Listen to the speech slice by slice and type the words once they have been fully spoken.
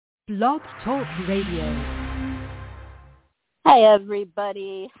Blog Talk Radio. Hi,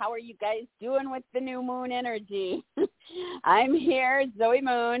 everybody. How are you guys doing with the new moon energy? I'm here, Zoe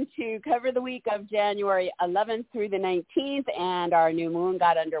Moon, to cover the week of January 11th through the 19th, and our new moon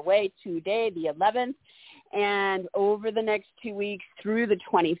got underway today, the 11th. And over the next 2 weeks through the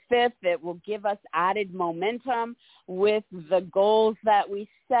 25th, it will give us added momentum with the goals that we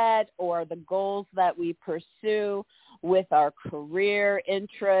set or the goals that we pursue, with our career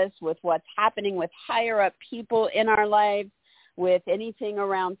interests, with what's happening with higher up people in our lives, with anything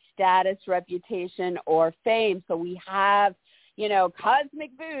around status, reputation, or fame. So we have, cosmic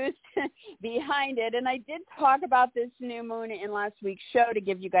boost behind it. And I did talk about this new moon in last week's show to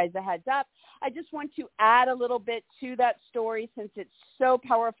give you guys a heads up. I just want to add a little bit to that story since it's so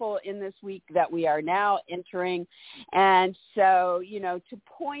powerful in this week that we are now entering. And so, to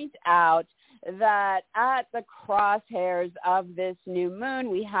point out that at the crosshairs of this new moon,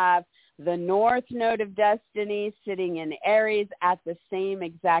 we have the North Node of Destiny sitting in Aries at the same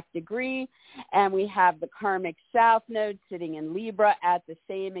exact degree, and we have the Karmic South Node sitting in Libra at the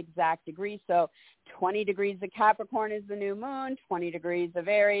same exact degree. So 20 degrees of Capricorn is the new moon, 20 degrees of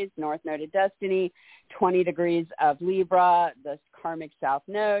Aries, North Node of Destiny, 20 degrees of Libra, the Karmic South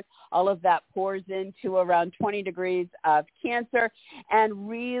Node. All of that pours into around 20 degrees of Cancer and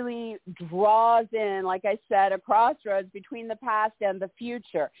really draws in, like I said, a crossroads between the past and the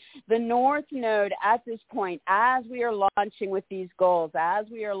future. The North Node at this point, as we are launching with these goals, as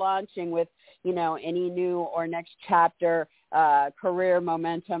we are launching with, any new or next chapter, career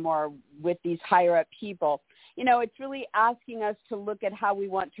momentum, or with these higher up people, it's really asking us to look at how we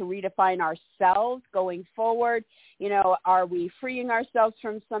want to redefine ourselves going forward. Are we freeing ourselves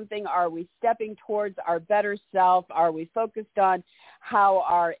from something? Are we stepping towards our better self? Are we focused on how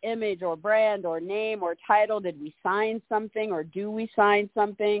our image or brand or name or title, did we sign something or do we sign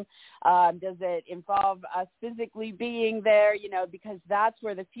something? Does it involve us physically being there? Because that's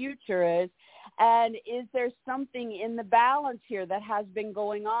where the future is. And is there something in the balance here that has been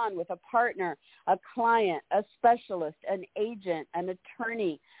going on with a partner, a client, a specialist, an agent, an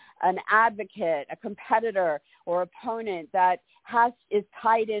attorney, an advocate, a competitor, or opponent that is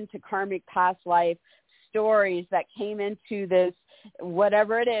tied into karmic past life stories that came into this,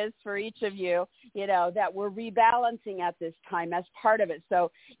 whatever it is for each of you, that we're rebalancing at this time as part of it.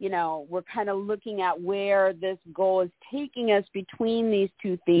 So, we're kind of looking at where this goal is taking us between these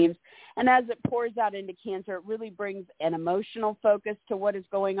two themes. And as it pours out into Cancer, it really brings an emotional focus to what is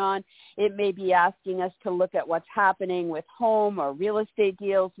going on. It may be asking us to look at what's happening with home or real estate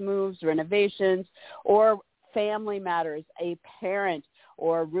deals, moves, renovations, or family matters, a parent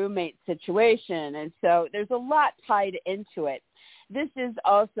or roommate situation. And so there's a lot tied into it. This is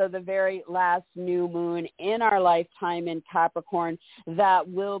also the very last new moon in our lifetime in Capricorn that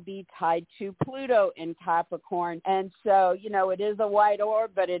will be tied to Pluto in Capricorn. And so, it is a white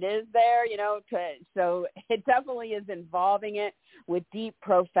orb, but it is there, so it definitely is involving it with deep,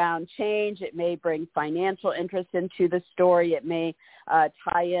 profound change. It may bring financial interest into the story. It may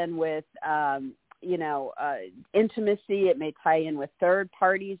tie in with intimacy. It may tie in with third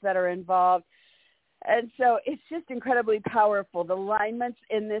parties that are involved. And so it's just incredibly powerful. The alignments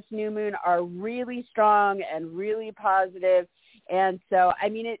in this new moon are really strong and really positive. And so,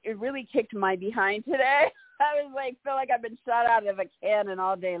 it really kicked my behind today. I was feel like I've been shot out of a cannon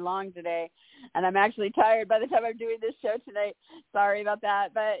all day long today. And I'm actually tired by the time I'm doing this show today. Sorry about that.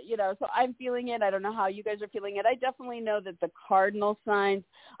 But, so I'm feeling it. I don't know how you guys are feeling it. I definitely know that the cardinal signs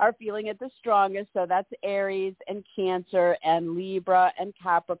are feeling it the strongest. So that's Aries and Cancer and Libra and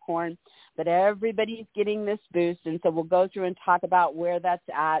Capricorn. But everybody's getting this boost. And so we'll go through and talk about where that's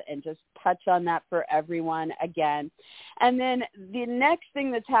at and just touch on that for everyone again. And then the next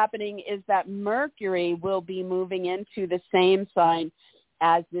thing that's happening is that Mercury will be moving into the same sign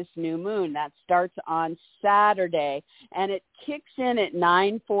as this new moon. That starts on Saturday, and it kicks in at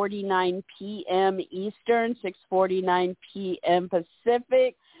 9:49 p.m. Eastern, 6:49 p.m.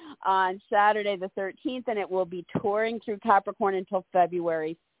 Pacific on Saturday the 13th, and it will be touring through Capricorn until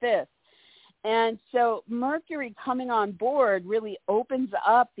February 5th. And so Mercury coming on board really opens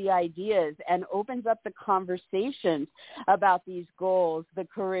up the ideas and opens up the conversations about these goals, the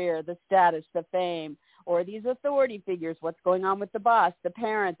career, the status, the fame, or these authority figures, what's going on with the boss, the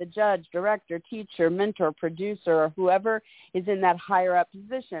parent, the judge, director, teacher, mentor, producer, or whoever is in that higher up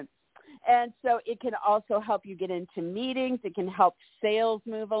position. And so it can also help you get into meetings. It can help sales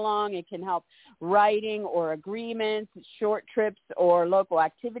move along. It can help writing or agreements, short trips, or local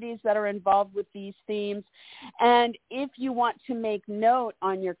activities that are involved with these themes. And if you want to make note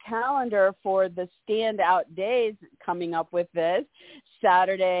on your calendar for the standout days coming up with this,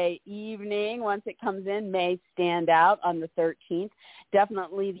 Saturday evening, once it comes in, may stand out on the 13th.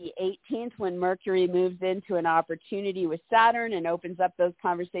 Definitely the 18th, when Mercury moves into an opportunity with Saturn and opens up those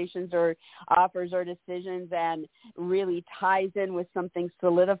conversations or offers or decisions and really ties in with something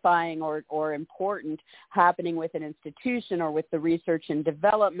solidifying or important happening with an institution or with the research and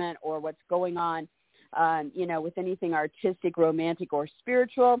development or what's going on with anything artistic, romantic, or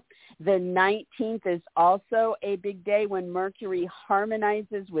spiritual. The 19th is also a big day when Mercury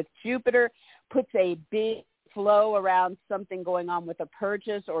harmonizes with Jupiter, puts a big flow around something going on with a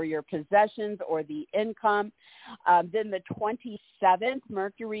purchase or your possessions or the income. Then the 27th,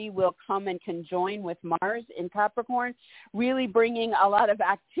 Mercury will come and conjoin with Mars in Capricorn, really bringing a lot of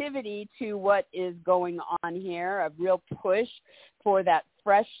activity to what is going on here, a real push for that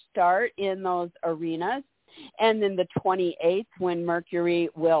fresh start in those arenas. And then the 28th, when Mercury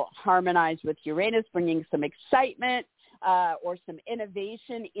will harmonize with Uranus, bringing some excitement, or some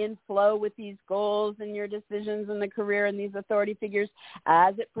innovation in flow with these goals and your decisions in the career and these authority figures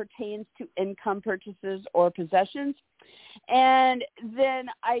as it pertains to income, purchases, or possessions. And then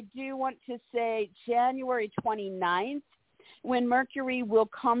I do want to say January 29th, when Mercury will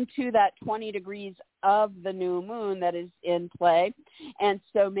come to that 20 degrees of the new moon that is in play, and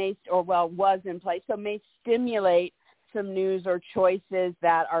so was in play, so may stimulate some news or choices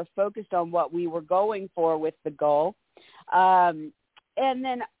that are focused on what we were going for with the goal. And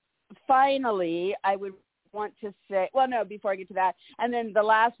then finally, I would want to say, before I get to that, and then the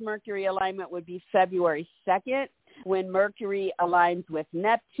last Mercury alignment would be February 2nd, when Mercury aligns with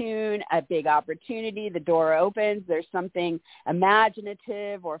Neptune, a big opportunity, the door opens, there's something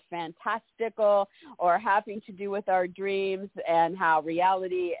imaginative or fantastical or having to do with our dreams and how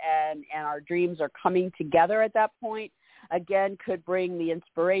reality and our dreams are coming together at that point. Again, could bring the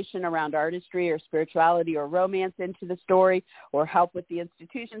inspiration around artistry or spirituality or romance into the story, or help with the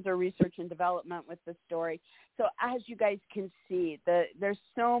institutions or research and development with the story. So as you guys can see, there's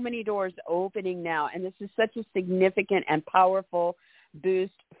so many doors opening now, and this is such a significant and powerful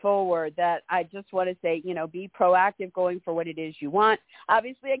boost forward that I just want to say, be proactive going for what it is you want.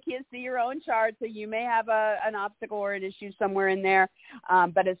 Obviously, I can't see your own chart, so you may have an obstacle or an issue somewhere in there.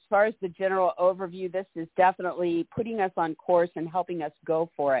 But as far as the general overview, this is definitely putting us on course and helping us go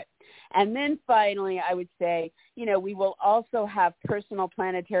for it. And then finally, I would say, we will also have personal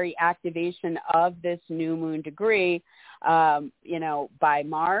planetary activation of this new moon degree, by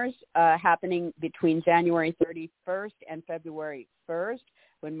Mars, happening between January 31st and February 1st,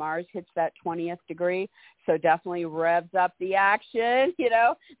 when Mars hits that 20th degree. So definitely revs up the action,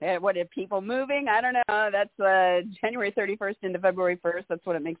 What are people moving? I don't know. That's January 31st into February 1st. That's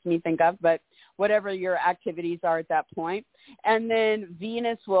what it makes me think of. But whatever your activities are at that point. And then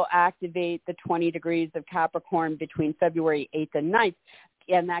Venus will activate the 20 degrees of Capricorn between February 8th and 9th.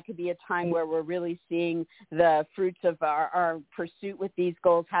 And that could be a time where we're really seeing the fruits of our pursuit with these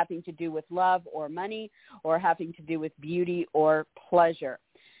goals having to do with love or money, or having to do with beauty or pleasure.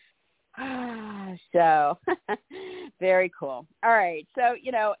 So very cool. All right. So,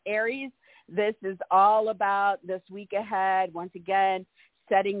 Aries, this is all about this week ahead. Once again,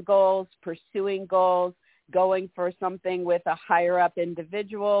 setting goals, pursuing goals, going for something with a higher-up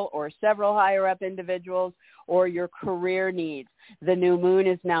individual or several higher-up individuals, or your career needs. The new moon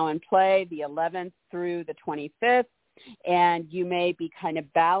is now in play, the 11th through the 25th, and you may be kind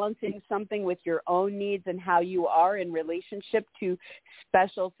of balancing something with your own needs and how you are in relationship to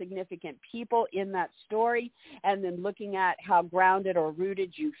special, significant people in that story, and then looking at how grounded or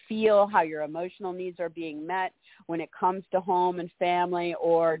rooted you feel, how your emotional needs are being met when it comes to home and family,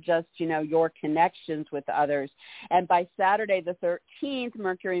 or just, your connections with others. And by Saturday the 13th,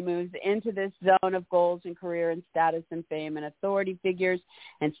 Mercury moves into this zone of goals and career and status and fame and authority figures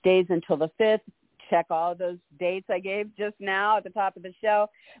and stays until the 5th. Check all those dates I gave just now at the top of the show,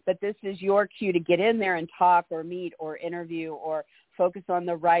 but this is your cue to get in there and talk or meet or interview or focus on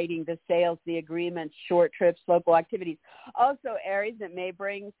the writing, the sales, the agreements, short trips, local activities. Also, Aries, it may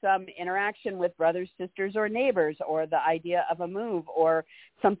bring some interaction with brothers, sisters, or neighbors, or the idea of a move, or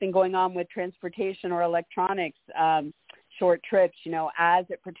something going on with transportation or electronics, short trips, as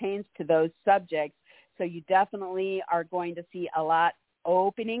it pertains to those subjects. So you definitely are going to see a lot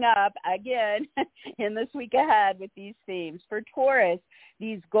opening up again in this week ahead with these themes. For Taurus,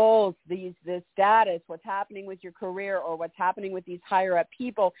 these goals, the status, what's happening with your career or what's happening with these higher up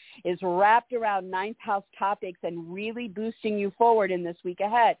people is wrapped around ninth house topics and really boosting you forward in this week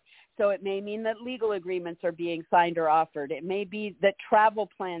ahead. So it may mean that legal agreements are being signed or offered. It may be that travel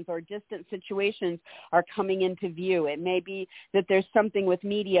plans or distant situations are coming into view. It may be that there's something with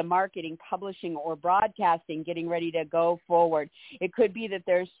media, marketing, publishing, or broadcasting getting ready to go forward. It could be that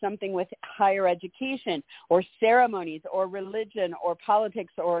there's something with higher education or ceremonies or religion or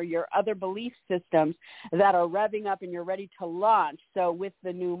politics or your other belief systems that are revving up and you're ready to launch. So with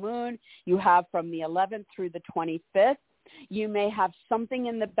the new moon, you have from the 11th through the 25th. You may have something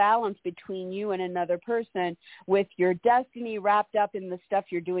in the balance between you and another person with your destiny wrapped up in the stuff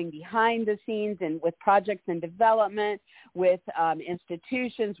you're doing behind the scenes and with projects and development, with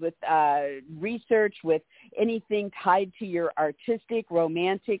institutions, with research, with anything tied to your artistic,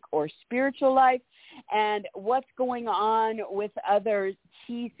 romantic, or spiritual life, and what's going on with other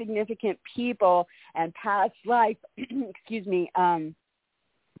key significant people and past life,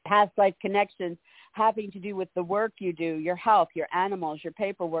 past life connections having to do with the work you do, your health, your animals, your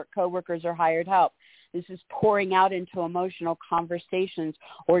paperwork, coworkers, or hired help. This is pouring out into emotional conversations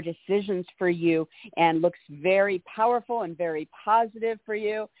or decisions for you and looks very powerful and very positive for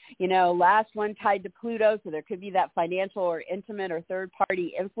you. You know, last one tied to Pluto, so there could be that financial or intimate or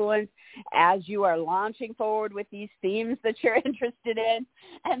third-party influence as you are launching forward with these themes that you're interested in.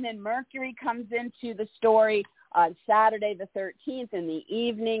 And then Mercury comes into the story on Saturday the 13th in the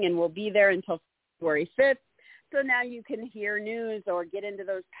evening and will be there until February 5th. So now you can hear news or get into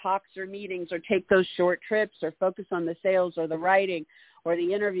those talks or meetings or take those short trips or focus on the sales or the writing or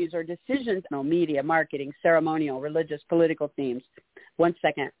the interviews or decisions. No, media, marketing, ceremonial, religious, political themes. 1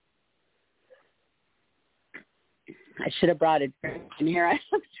 second. I should have brought a drink in here.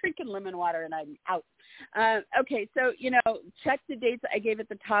 I'm drinking lemon water and I'm out. Okay, so, check the dates I gave at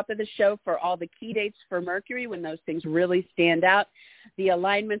the top of the show for all the key dates for Mercury when those things really stand out. The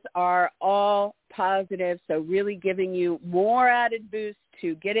alignments are all positive, so really giving you more added boost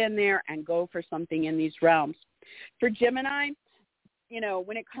to get in there and go for something in these realms. For Gemini,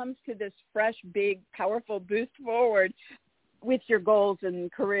 when it comes to this fresh, big, powerful boost forward with your goals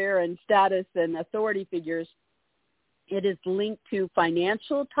and career and status and authority figures, it is linked to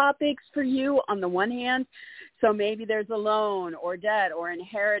financial topics for you on the one hand. So maybe there's a loan or debt or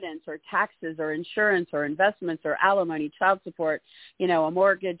inheritance or taxes or insurance or investments or alimony, child support, a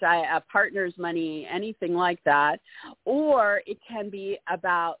mortgage, a partner's money, anything like that. Or it can be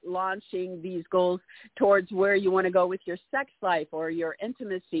about launching these goals towards where you want to go with your sex life or your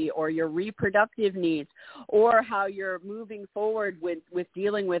intimacy or your reproductive needs or how you're moving forward with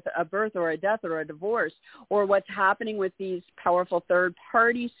dealing with a birth or a death or a divorce or what's happening with these powerful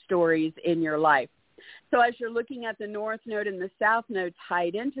third-party stories in your life. So as you're looking at the North Node and the South Node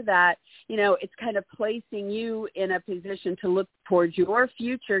tied into that, it's kind of placing you in a position to look towards your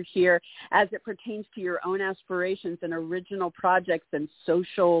future here as it pertains to your own aspirations and original projects and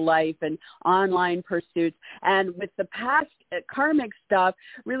social life and online pursuits. And with the past karmic stuff,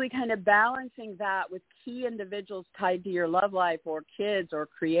 really kind of balancing that with key individuals tied to your love life or kids or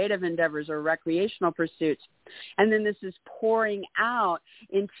creative endeavors or recreational pursuits. And then this is pouring out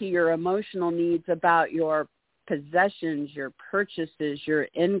into your emotional needs about your possessions, your purchases, your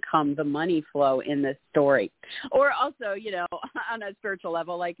income, the money flow in this story. Or also, on a spiritual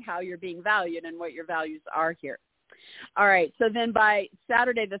level, like how you're being valued and what your values are here. All right, so then by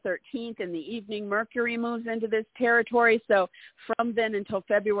Saturday the 13th in the evening, Mercury moves into this territory. So from then until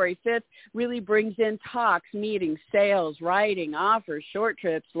February 5th, really brings in talks, meetings, sales, writing, offers, short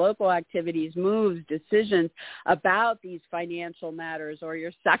trips, local activities, moves, decisions about these financial matters or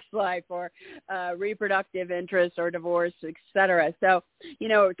your sex life or reproductive interests or divorce, etc. So,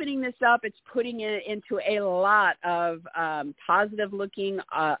 opening this up, it's putting it into a lot of positive-looking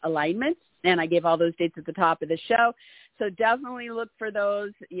alignments. And I gave all those dates at the top of the show. So definitely look for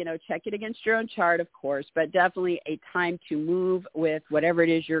those, check it against your own chart, of course, but definitely a time to move with whatever it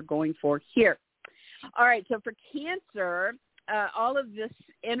is you're going for here. All right, so for Cancer, all of this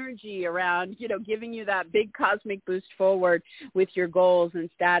energy around, giving you that big cosmic boost forward with your goals and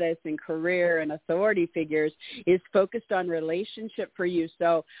status and career and authority figures is focused on relationship for you.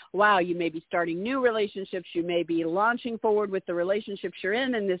 So, wow, you may be starting new relationships. You may be launching forward with the relationships you're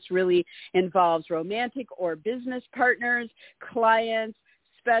in, and this really involves romantic or business partners, clients,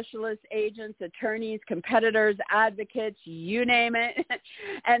 specialists, agents, attorneys, competitors, advocates, you name it.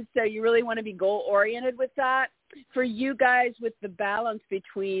 And so you really want to be goal-oriented with that. For you guys, with the balance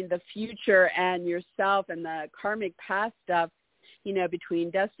between the future and yourself and the karmic past stuff,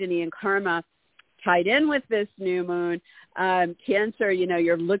 between destiny and karma tied in with this new moon. Cancer,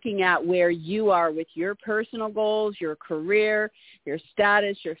 you're looking at where you are with your personal goals, your career, your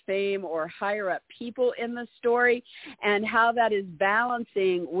status, your fame, or higher up people in the story, and how that is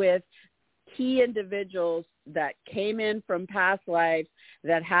balancing with key individuals that came in from past lives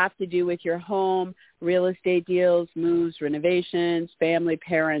that have to do with your home, real estate deals, moves, renovations, family,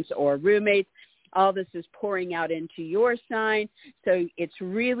 parents, or roommates. All this is pouring out into your sign. So it's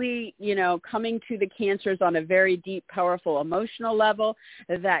really, coming to the Cancers on a very deep, powerful emotional level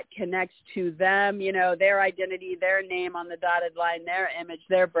that connects to them, their identity, their name on the dotted line, their image,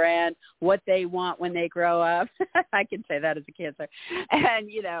 their brand, what they want when they grow up. I can say that as a Cancer. And,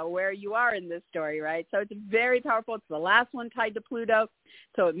 where you are in this story, right? So it's very powerful. It's the last one tied to Pluto.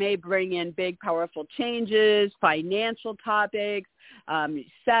 So it may bring in big, powerful changes, financial topics,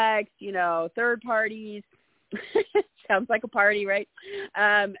 sex, third parties. Sounds like a party, right?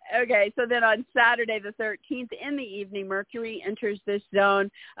 Okay, so then on Saturday the 13th in the evening, Mercury enters this zone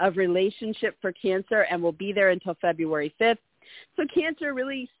of relationship for Cancer and will be there until February 5th. So Cancer,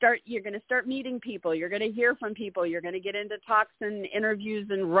 you're going to start meeting people. You're going to hear from people. You're going to get into talks and interviews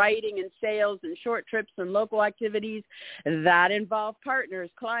and writing and sales and short trips and local activities that involve partners,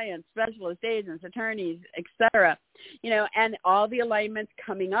 clients, specialists, agents, attorneys, etc. And all the alignments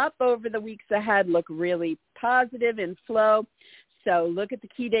coming up over the weeks ahead look really positive in flow. So look at the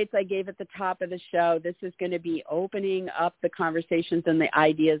key dates I gave at the top of the show. This is going to be opening up the conversations and the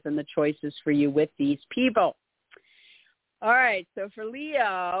ideas and the choices for you with these people. All right, so for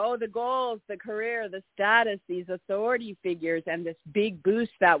Leo, the goals, the career, the status, these authority figures, and this big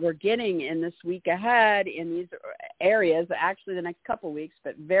boost that we're getting in this week ahead in these areas, actually the next couple weeks,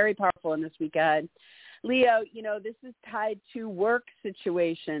 but very powerful in this week ahead. Leo, this is tied to work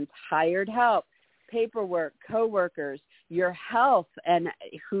situations, hired help, paperwork, coworkers, your health, and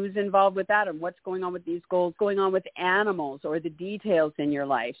who's involved with that and what's going on with these goals, going on with animals or the details in your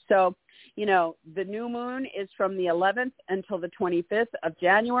life. So, the new moon is from the 11th until the 25th of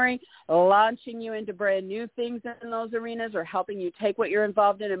January, launching you into brand new things in those arenas or helping you take what you're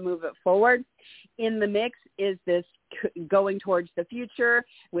involved in and move it forward. In the mix is this going towards the future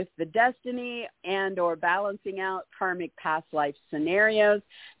with the destiny and or balancing out karmic past life scenarios.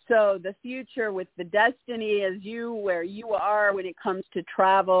 So the future with the destiny is where you are when it comes to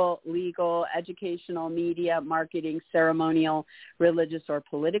travel, legal, educational, media, marketing, ceremonial, religious, or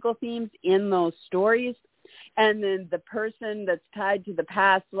political themes in those stories. And then the person that's tied to the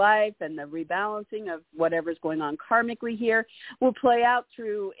past life and the rebalancing of whatever's going on karmically here will play out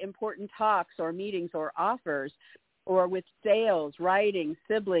through important talks or meetings or offers, or with sales, writing,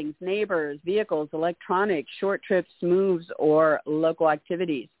 siblings, neighbors, vehicles, electronics, short trips, moves, or local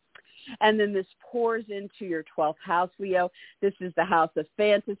activities. And then this pours into your 12th house, Leo. This is the house of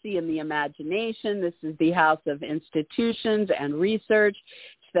fantasy and the imagination. This is the house of institutions and research.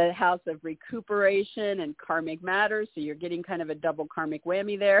 It's the house of recuperation and karmic matters. So you're getting kind of a double karmic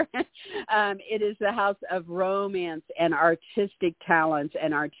whammy there. It is the house of romance and artistic talents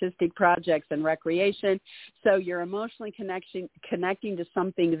and artistic projects and recreation. So you're emotionally connecting to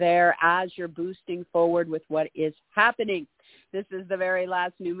something there as you're boosting forward with what is happening. This is the very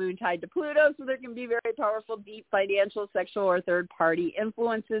last new moon tied to Pluto, so there can be very powerful, deep financial, sexual, or third-party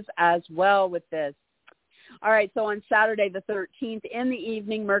influences as well with this. All right, so on Saturday the 13th in the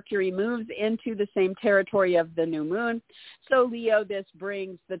evening, Mercury moves into the same territory of the new moon. So, Leo, this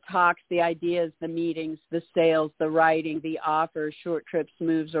brings the talks, the ideas, the meetings, the sales, the writing, the offers, short trips,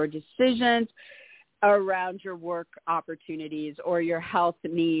 moves, or decisions around your work opportunities or your health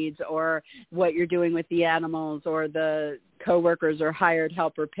needs or what you're doing with the animals or the coworkers or hired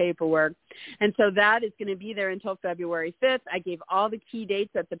help or paperwork. And so that is going to be there until February 5th. I gave all the key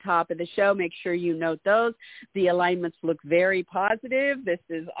dates at the top of the show. Make sure you note those. The alignments look very positive. This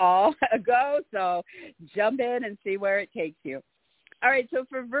is all a go. So jump in and see where it takes you. All right. So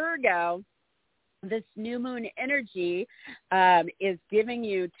for Virgo, this new moon energy is giving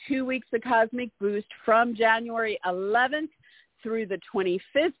you 2 weeks of cosmic boost from January 11th through the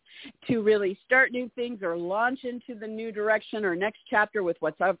 25th to really start new things or launch into the new direction or next chapter with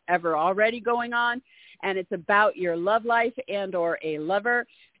what's ever already going on. And it's about your love life and or a lover,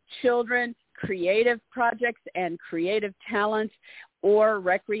 children, creative projects, and creative talents. or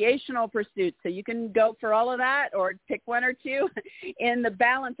recreational pursuits. So you can go for all of that or pick one or two. In the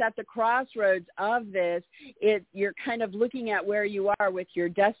balance at the crossroads of this, you're kind of looking at where you are with your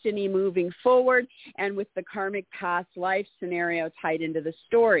destiny moving forward and with the karmic past life scenario tied into the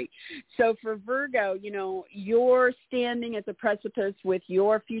story. So for Virgo, you're standing at the precipice with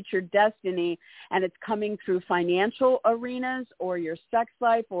your future destiny, and it's coming through financial arenas or your sex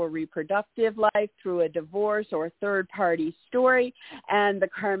life or reproductive life, through a divorce or third-party story. And the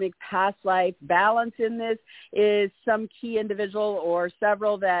karmic past life balance in this is some key individual or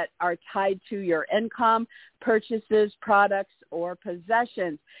several that are tied to your income, purchases, products, or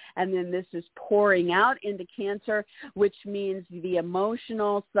possessions. And then this is pouring out into Cancer, which means the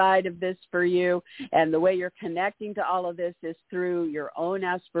emotional side of this for you. And the way you're connecting to all of this is through your own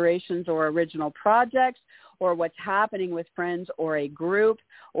aspirations or original projects, or what's happening with friends or a group,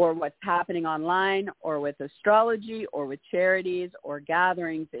 or what's happening online, or with astrology, or with charities or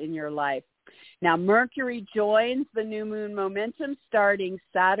gatherings in your life. Now, Mercury joins the new moon momentum starting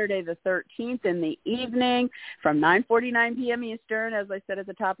Saturday the 13th in the evening from 9:49 p.m. Eastern, as I said at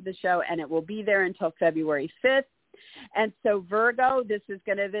the top of the show, and it will be there until February 5th. And so Virgo, this is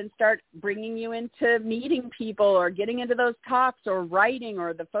going to then start bringing you into meeting people or getting into those talks or writing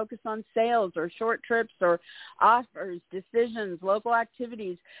or the focus on sales or short trips or offers, decisions, local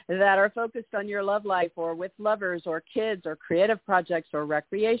activities that are focused on your love life or with lovers or kids or creative projects or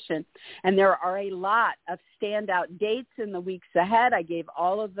recreation. And there are a lot of standout dates in the weeks ahead. I gave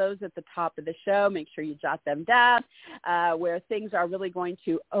all of those at the top of the show. Make sure you jot them down, where things are really going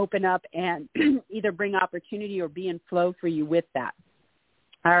to open up and either bring opportunity or be in flow for you with that.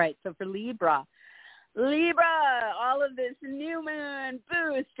 All right, so for Libra, all of this new moon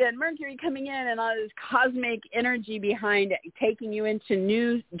boost and Mercury coming in and all this cosmic energy behind taking you into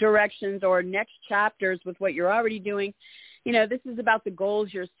new directions or next chapters with what you're already doing. This is about the goals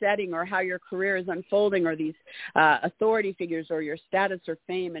you're setting or how your career is unfolding, or these authority figures or your status or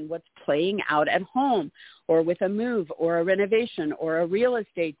fame and what's playing out at home or with a move or a renovation or a real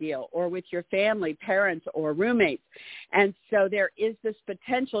estate deal or with your family, parents, or roommates. And so there is this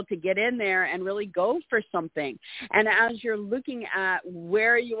potential to get in there and really go for something. And as you're looking at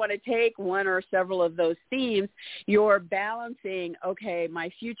where you want to take one or several of those themes, you're balancing, okay,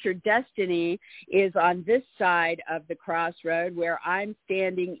 my future destiny is on this side of the crossroad where I'm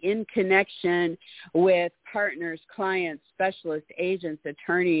standing in connection with partners, clients, specialists, agents,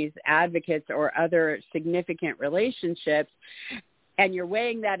 attorneys, advocates, or other significant relationships, and you're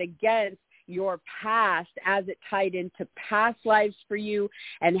weighing that against your past as it tied into past lives for you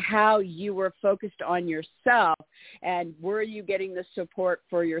and how you were focused on yourself, and were you getting the support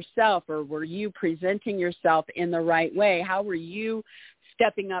for yourself, or were you presenting yourself in the right way? How were you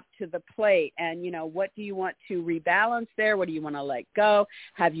stepping up to the plate? And, what do you want to rebalance there? What do you want to let go?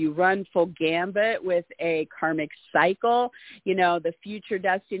 Have you run full gambit with a karmic cycle? The future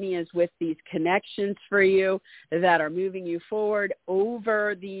destiny is with these connections for you that are moving you forward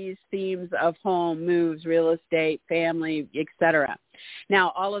over these themes of home, moves, real estate, family, etc.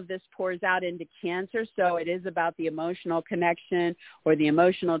 Now, all of this pours out into Cancer, so it is about the emotional connection or the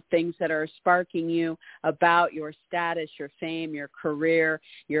emotional things that are sparking you about your status, your fame, your career,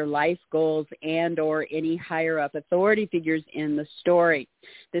 your life goals, and or any higher up authority figures in the story.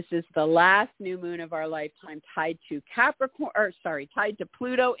 This is the last new moon of our lifetime tied to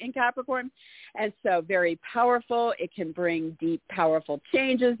Pluto in Capricorn. And so very powerful. It can bring deep, powerful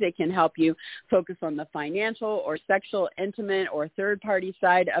changes. It can help you focus on the financial or sexual, intimate, or third-party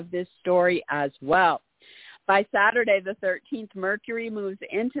side of this story as well. By Saturday, the 13th, Mercury moves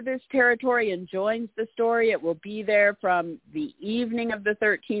into this territory and joins the story. It will be there from the evening of the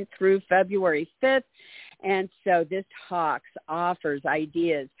 13th through February 5th. And so this talks, offers,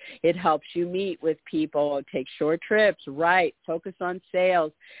 ideas. It helps you meet with people, take short trips, write, focus on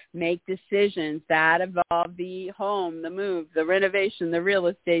sales, make decisions that involve the home, the move, the renovation, the real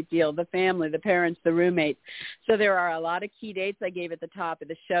estate deal, the family, the parents, the roommates. So there are a lot of key dates I gave at the top of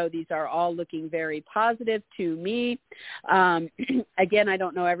the show. These are all looking very positive to me. Again, I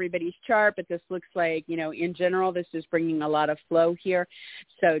don't know everybody's chart, but this looks like, in general, this is bringing a lot of flow here.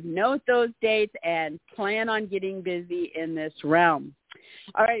 So note those dates and plan on getting busy in this realm.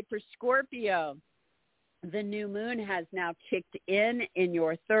 All right, for Scorpio, the new moon has now kicked in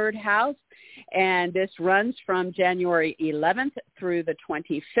your third house, and this runs from January 11th through the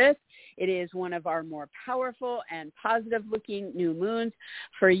 25th. It is one of our more powerful and positive-looking new moons.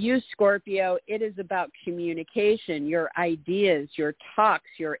 For you, Scorpio, it is about communication, your ideas, your talks,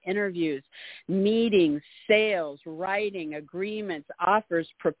 your interviews, meetings, sales, writing, agreements, offers,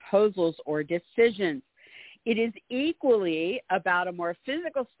 proposals, or decisions. It is equally about a more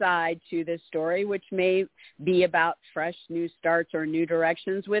physical side to this story, which may be about fresh new starts or new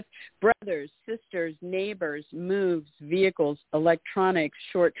directions with brothers, sisters, neighbors, moves, vehicles, electronics,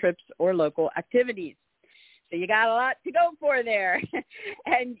 short trips, or local activities. So you got a lot to go for there.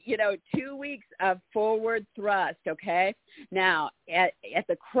 And, 2 weeks of forward thrust, okay? Now, at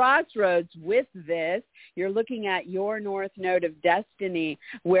the crossroads with this, you're looking at your north node of destiny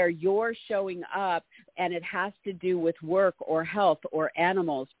where you're showing up, and it has to do with work or health or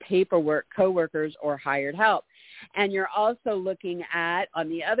animals, paperwork, coworkers, or hired help. And you're also looking at, on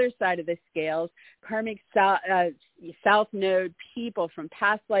the other side of the scales, karmic south node people from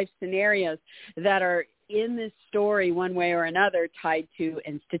past life scenarios that are in this story one way or another tied to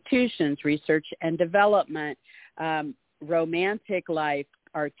institutions, research and development, romantic life,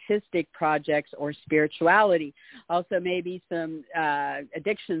 artistic projects, or spirituality. Also maybe some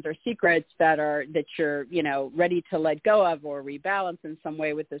addictions or secrets that you're ready to let go of or rebalance in some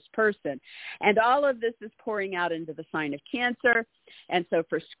way with this person. And all of this is pouring out into the sign of Cancer. And so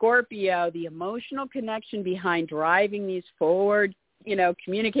for Scorpio, the emotional connection behind driving these forward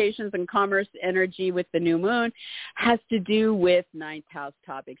communications and commerce energy with the new moon has to do with ninth house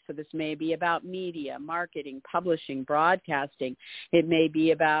topics. So this may be about media, marketing, publishing, broadcasting. It may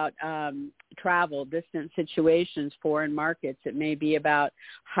be about travel, distant situations, foreign markets. It may be about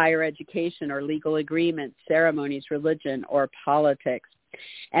higher education or legal agreements, ceremonies, religion, or politics.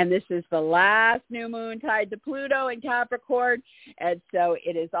 And this is the last new moon tied to Pluto in Capricorn. And so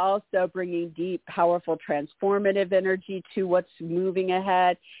it is also bringing deep, powerful, transformative energy to what's moving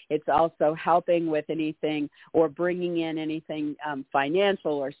ahead. It's also helping with anything or bringing in anything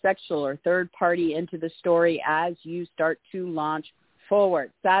financial or sexual or third party into the story as you start to launch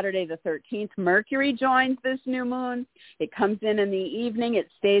forward. Saturday the 13th, Mercury joins this new moon. It comes in the evening. It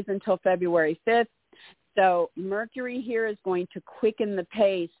stays until February 5th. So Mercury here is going to quicken the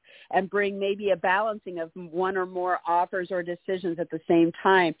pace and bring maybe a balancing of one or more offers or decisions at the same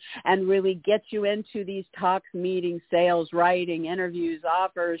time and really get you into these talks, meetings, sales, writing, interviews,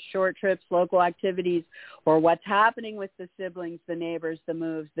 offers, short trips, local activities, or what's happening with the siblings, the neighbors, the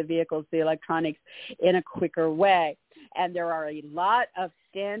moves, the vehicles, the electronics in a quicker way. And there are a lot of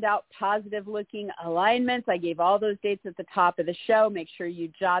standout positive-looking alignments. I gave all those dates at the top of the show. Make sure you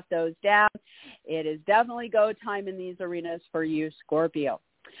jot those down. It is definitely go time in these arenas for you, Scorpio.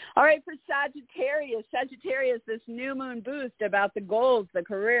 All right, for Sagittarius, this new moon boost about the goals, the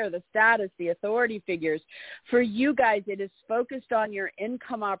career, the status, the authority figures. For you guys, it is focused on your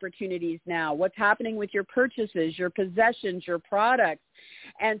income opportunities now, what's happening with your purchases, your possessions, your products.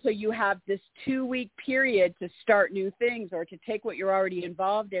 And so you have this 2-week period to start new things or to take what you're already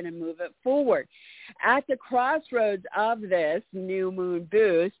involved in and move it forward. At the crossroads of this new moon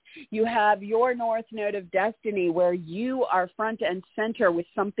boost, you have your north node of destiny where you are front and center with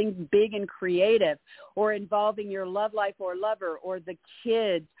something big and creative or involving your love life or lover or the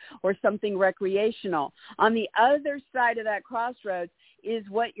kids or something recreational. On the other side of that crossroads is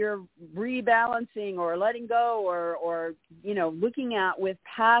what you're rebalancing or letting go or looking at with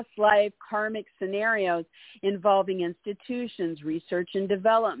past life karmic scenarios involving institutions, research and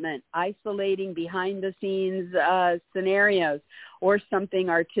development, isolating behind the scenes scenarios, or something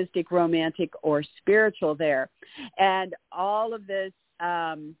artistic, romantic, or spiritual there. And all of this,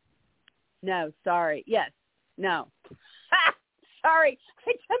 sorry, I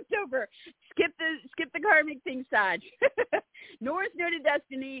jumped over. Skip the karmic thing, Sag. North node of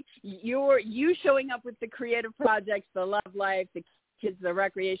destiny, you showing up with the creative projects, the love life, the kids, the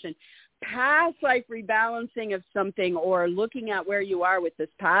recreation. Past life rebalancing of something or looking at where you are with this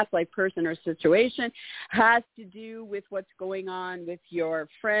past life person or situation has to do with what's going on with your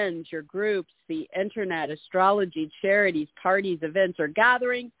friends, your groups, the internet, astrology, charities, parties, events, or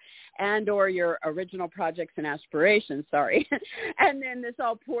gatherings, and or your original projects and aspirations, And then this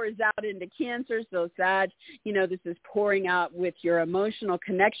all pours out into Cancer. So Sag, this is pouring out with your emotional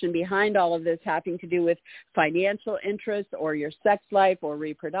connection behind all of this having to do with financial interests or your sex life or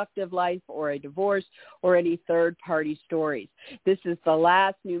reproductive life or a divorce or any third-party stories. This is the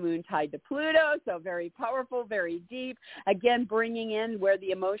last new moon tied to Pluto, so very powerful, very deep. Again, bringing in where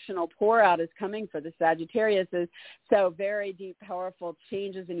the emotional pour-out is coming for the Sagittarius is so very deep, powerful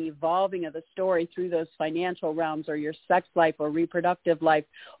changes and evolving of the story through those financial realms or your sex life or reproductive life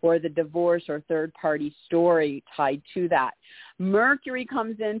or the divorce or third-party story tied to that. Mercury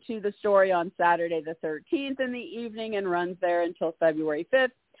comes into the story on Saturday the 13th in the evening and runs there until February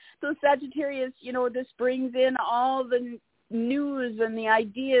 5th. So Sagittarius, this brings in all the news and the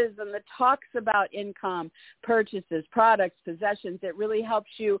ideas and the talks about income, purchases, products, possessions. It really helps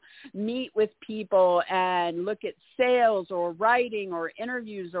you meet with people and look at sales or writing or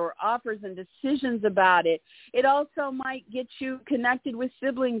interviews or offers and decisions about it. It also might get you connected with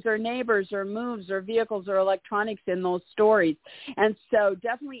siblings or neighbors or moves or vehicles or electronics in those stories. And so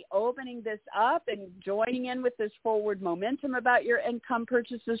definitely opening this up and joining in with this forward momentum about your income,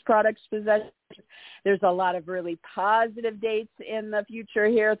 purchases, products, possessions. There's a lot of really positive dates in the future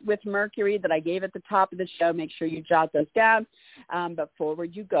here with Mercury that I gave at the top of the show. Make sure you jot those down. But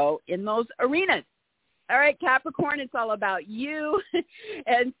forward you go in those arenas. All right, Capricorn, it's all about you.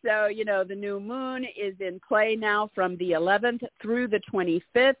 And so, the new moon is in play now from the 11th through the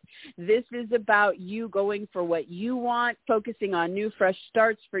 25th. This is about you going for what you want, focusing on new, fresh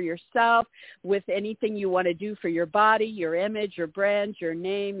starts for yourself with anything you want to do for your body, your image, your brand, your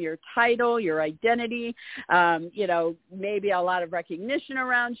name, your title, your identity, maybe a lot of recognition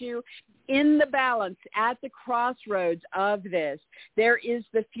around you. In the balance, at the crossroads of this, there is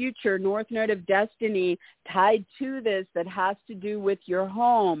the future North Node of Destiny tied to this that has to do with your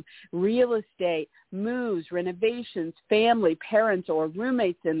home, real estate, moves, renovations, family, parents, or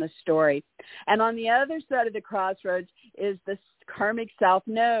roommates in the story. And on the other side of the crossroads is the karmic south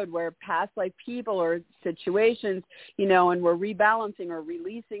node, where past life people or situations, and we're rebalancing or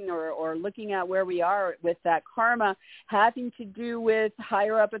releasing or looking at where we are with that karma, having to do with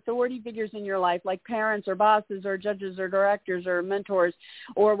higher up authority figures in your life, like parents or bosses or judges or directors or mentors,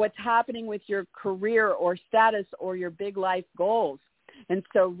 or what's happening with your career or status or your big life goals. And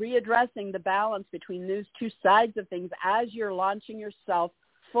so readdressing the balance between those two sides of things as you're launching yourself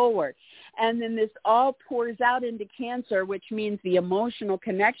forward. And then this all pours out into Cancer, which means the emotional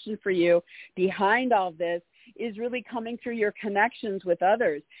connection for you behind all this is really coming through your connections with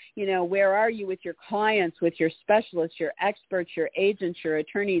others. Where are you with your clients, with your specialists, your experts, your agents, your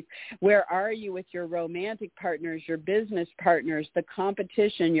attorneys? Where are you with your romantic partners, your business partners, the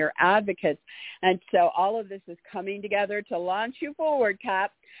competition, your advocates? And so all of this is coming together to launch you forward,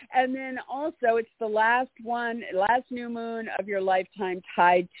 Cap. And then also it's the last new moon of your lifetime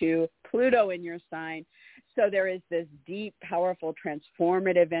tied to Pluto in your sign. So there is this deep, powerful,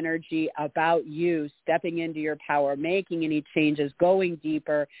 transformative energy about you stepping into your power, making any changes, going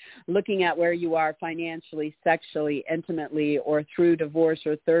deeper, looking at where you are financially, sexually, intimately, or through divorce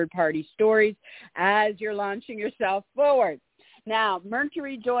or third-party stories as you're launching yourself forward. Now,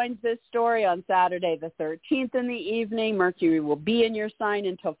 Mercury joins this story on Saturday the 13th in the evening. Mercury will be in your sign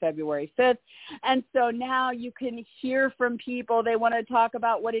until February 5th. And so now you can hear from people. They want to talk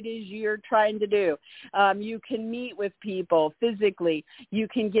about what it is you're trying to do. You can meet with people physically. You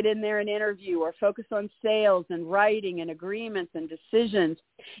can get in there and interview or focus on sales and writing and agreements and decisions.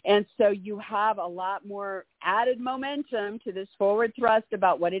 And so you have a lot more added momentum to this forward thrust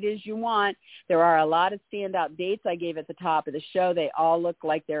about what it is you want. There are a lot of standout dates I gave at the top of the show. They all look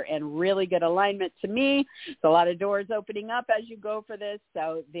like they're in really good alignment to me. There's a lot of doors opening up as you go for this.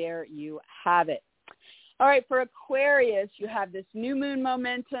 So there you have it. All right, for Aquarius, you have this new moon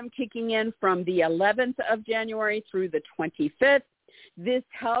momentum kicking in from the 11th of January through the 25th. This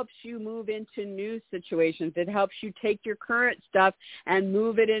helps you move into new situations. It helps you take your current stuff and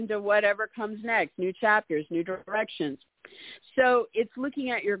move it into whatever comes next, new chapters, new directions. So it's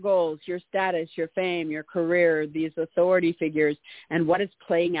looking at your goals, your status, your fame, your career, these authority figures, and what is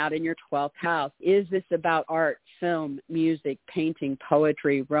playing out in your 12th house. Is this about art, film, music, painting,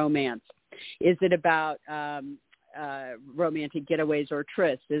 poetry, romance? Is it about romantic getaways or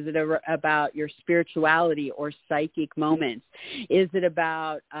trysts? Is it about your spirituality or psychic moments? Is it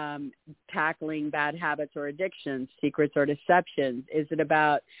about tackling bad habits or addictions, secrets or deceptions? Is it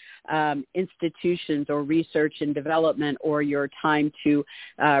about institutions or research and development, or your time to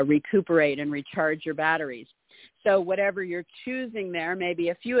recuperate and recharge your batteries? So whatever you're choosing there, maybe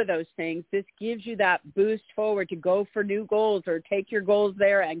a few of those things, this gives you that boost forward to go for new goals or take your goals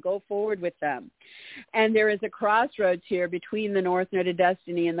there and go forward with them. And there is a crossroads here between the North Node of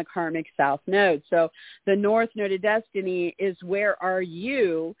Destiny and the karmic South Node. So the North Node of Destiny is where are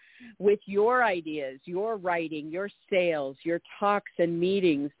you with your ideas, your writing, your sales, your talks and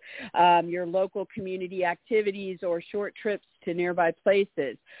meetings, your local community activities or short trips to nearby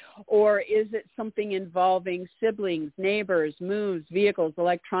places? Or is it something involving siblings, neighbors, moves, vehicles,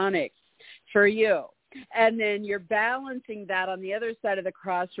 electronics for you? And then you're balancing that on the other side of the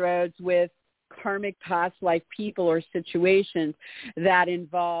crossroads with karmic past life people or situations that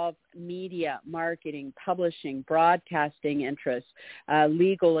involve media, marketing, publishing, broadcasting interests,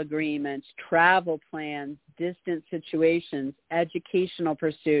 legal agreements, travel plans, distant situations, educational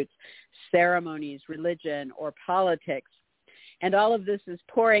pursuits, ceremonies, religion, or politics. And all of this is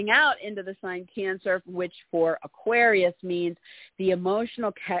pouring out into the sign Cancer, which for Aquarius means the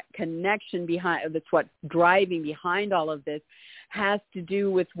emotional connection behind, that's what's driving behind all of this, has to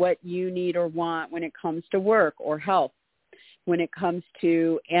do with what you need or want when it comes to work or health, when it comes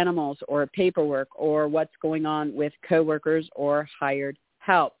to animals or paperwork, or what's going on with coworkers or hired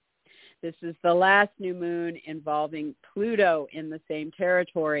help. This is the last new moon involving Pluto in the same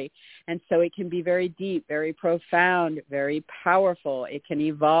territory. And so it can be very deep, very profound, very powerful. It can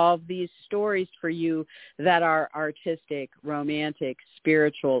evolve these stories for you that are artistic, romantic,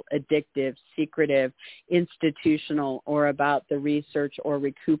 spiritual, addictive, secretive, institutional, or about the research or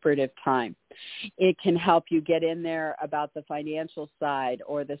recuperative time. It can help you get in there about the financial side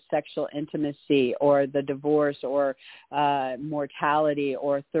or the sexual intimacy or the divorce or mortality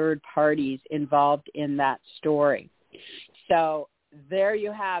or third parties involved in that story. So there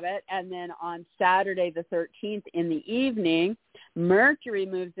you have it. And then on Saturday the 13th in the evening, Mercury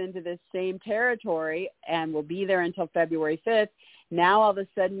moves into this same territory and will be there until February 5th. Now all of a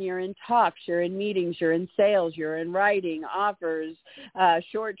sudden you're in talks, you're in meetings, you're in sales, you're in writing, offers,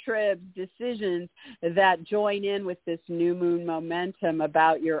 short trips, decisions that join in with this new moon momentum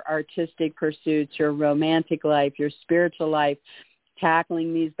about your artistic pursuits, your romantic life, your spiritual life,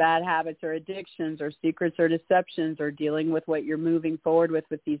 tackling these bad habits or addictions or secrets or deceptions, or dealing with what you're moving forward with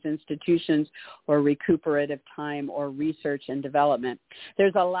these institutions or recuperative time or research and development.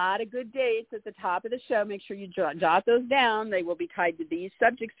 There's a lot of good dates at the top of the show. Make sure you jot those down. They will be tied to these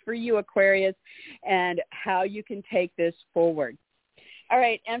subjects for you, Aquarius, and how you can take this forward. All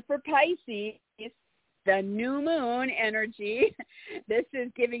right, and for Pisces, the new moon energy, this is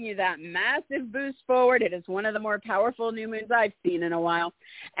giving you that massive boost forward. It is one of the more powerful new moons I've seen in a while,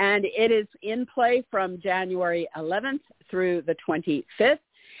 and it is in play from January 11th through the 25th.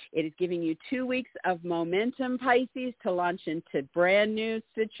 It is giving you 2 weeks of momentum, Pisces, to launch into brand new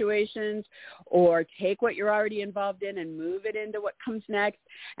situations or take what you're already involved in and move it into what comes next.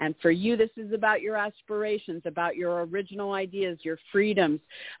 And for you, this is about your aspirations, about your original ideas, your freedoms,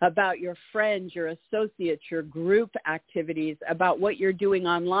 about your friends, your associates, your group activities, about what you're doing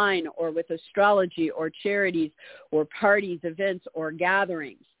online or with astrology or charities or parties, events, or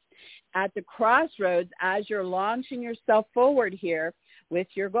gatherings. At the crossroads, as you're launching yourself forward here with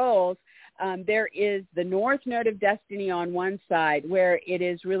your goals, there is the North Node of Destiny on one side, where it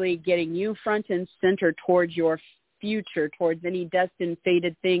is really getting you front and center towards your future, towards any destined,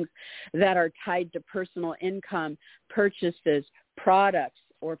 fated things that are tied to personal income, purchases, products,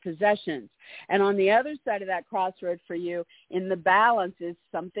 or possessions. And on the other side of that crossroad for you, in the balance, is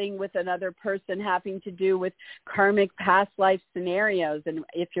something with another person having to do with karmic past life scenarios, and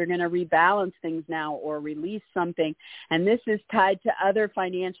if you're going to rebalance things now or release something. And this is tied to other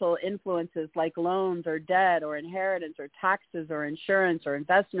financial influences like loans or debt or inheritance or taxes or insurance or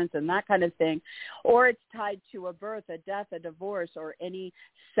investments and that kind of thing. Or it's tied to a birth, a death, a divorce, or any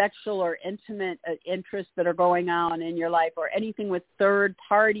sexual or intimate interests that are going on in your life, or anything with third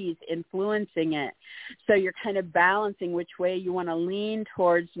parties influencing it. So you're kind of balancing which way you want to lean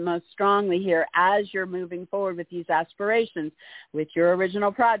towards most strongly here as you're moving forward with these aspirations, with your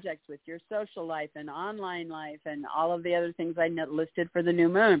original projects, with your social life and online life and all of the other things I listed for the new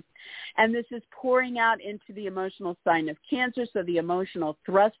moon. And this is pouring out into the emotional sign of Cancer. So the emotional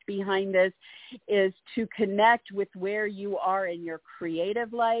thrust behind this is to connect with where you are in your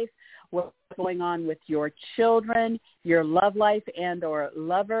creative life, what's going on with your children, your love life and or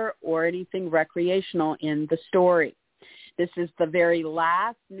lover, or anything recreational in the story. This is the very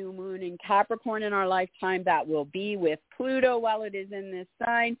last new moon in Capricorn in our lifetime that will be with Pluto while it is in this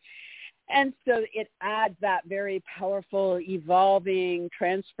sign. And so it adds that very powerful, evolving,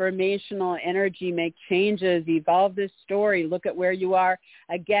 transformational energy, make changes, evolve this story, look at where you are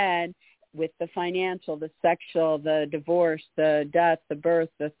again, with the financial, the sexual, the divorce, the death, the birth,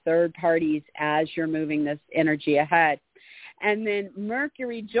 the third parties as you're moving this energy ahead. And then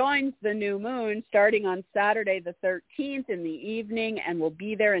Mercury joins the new moon starting on Saturday the 13th in the evening and will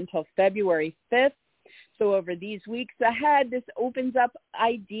be there until February 5th. So over these weeks ahead, this opens up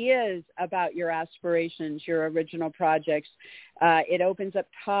ideas about your aspirations, your original projects. It opens up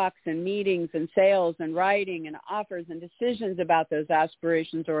talks and meetings and sales and writing and offers and decisions about those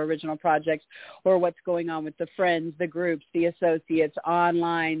aspirations or original projects, or what's going on with the friends, the groups, the associates,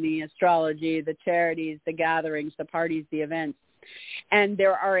 online, the astrology, the charities, the gatherings, the parties, the events. And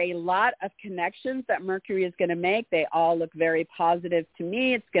there are a lot of connections that Mercury is going to make. They all look very positive to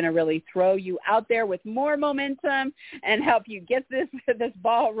me. It's going to really throw you out there with more momentum and help you get this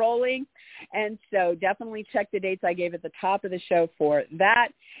ball rolling. And so definitely check the dates I gave at the top of the show for that.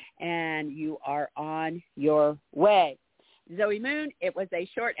 And you are on your way. Zoe Moon. It was a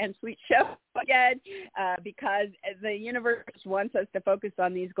short and sweet show again because the universe wants us to focus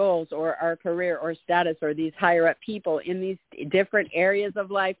on these goals or our career or status or these higher up people in these different areas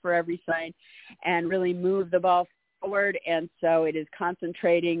of life for every sign and really move the ball forward. And so it is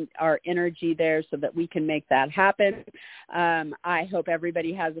concentrating our energy there so that we can make that happen. I hope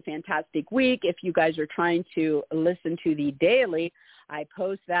everybody has a fantastic week. If you guys are trying to listen to the daily, I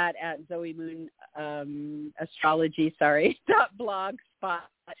post that at Zoe Moon Astrology,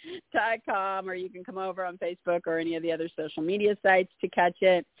 .blogspot.com, or you can come over on Facebook or any of the other social media sites to catch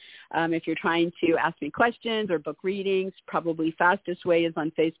it. If you're trying to ask me questions or book readings, probably fastest way is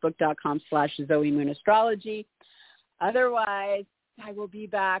on Facebook.com/Zoe Moon Astrology. Otherwise, I will be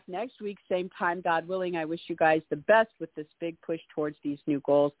back next week, same time, God willing. I wish you guys the best with this big push towards these new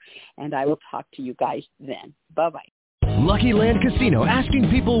goals, and I will talk to you guys then. Bye-bye. Lucky Land Casino, asking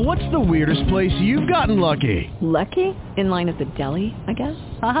people, what's the weirdest place you've gotten lucky? Lucky? In line at the deli, I guess?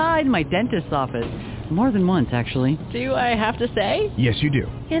 Aha, in my dentist's office. More than once, actually. Do I have to say? Yes, you do.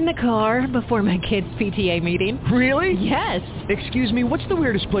 In the car before my kids' PTA meeting. Really? Yes. Excuse me, what's the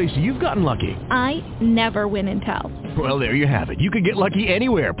weirdest place you've gotten lucky? I never win and tell. Well, there you have it. You can get lucky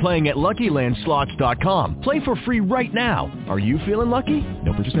anywhere, playing at LuckyLandSlots.com. Play for free right now. Are you feeling lucky?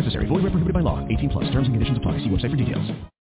 No purchase necessary. Void where prohibited by law. 18+. Terms and conditions apply. See website for details.